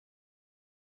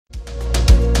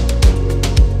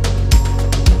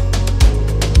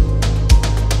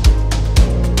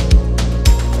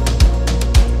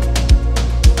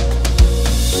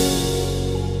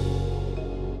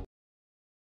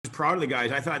proud of the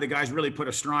guys. I thought the guys really put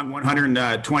a strong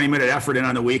 120-minute effort in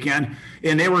on the weekend,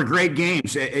 and they were great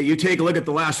games. You take a look at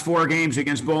the last 4 games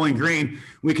against Bowling Green.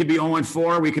 We could be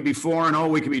 0-4, we could be 4-0,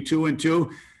 we could be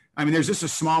 2-2. I mean, there's just a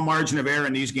small margin of error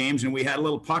in these games, and we had a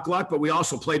little puck luck, but we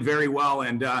also played very well,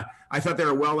 and I thought they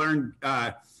were well-earned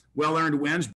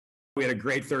wins. We had a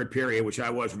great third period, which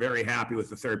I was very happy with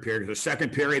the third period. The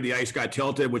second period, the ice got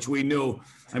tilted, which we knew.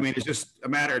 I mean, it's just a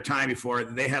matter of time before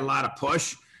they had a lot of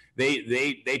push.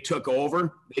 They took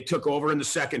over. They took over in the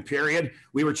second period.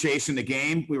 We were chasing the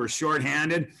game. We were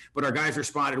shorthanded, but our guys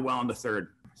responded well in the third.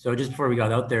 So just before we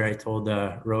got out there, I told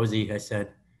Rosie, I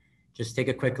said, just take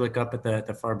a quick look up at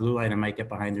the far blue line. I might get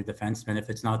behind your defenseman. If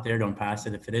it's not there, don't pass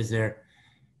it. If it is there,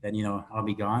 then, I'll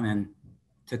be gone. And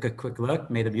took a quick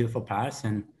look, made a beautiful pass,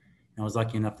 and I was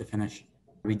lucky enough to finish.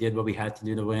 We did what we had to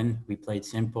do to win. We played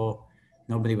simple.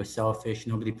 Nobody was selfish.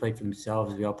 Nobody played for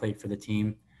themselves. We all played for the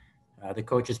team. The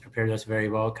coaches prepared us very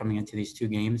well coming into these 2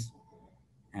 games.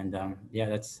 And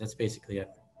that's basically it.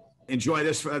 Enjoy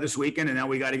this weekend, and now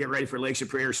we got to get ready for Lake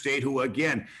Superior State, who,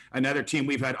 again, another team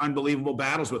we've had unbelievable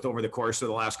battles with over the course of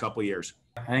the last couple of years.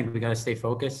 I think we got to stay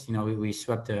focused. We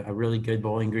swept a really good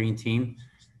Bowling Green team,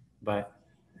 but,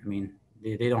 I mean,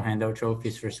 they don't hand out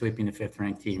trophies for sweeping the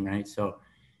 5th-ranked team, right? So,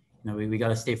 we got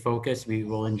to stay focused. We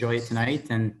will enjoy it tonight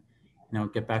and,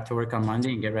 get back to work on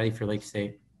Monday and get ready for Lake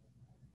State.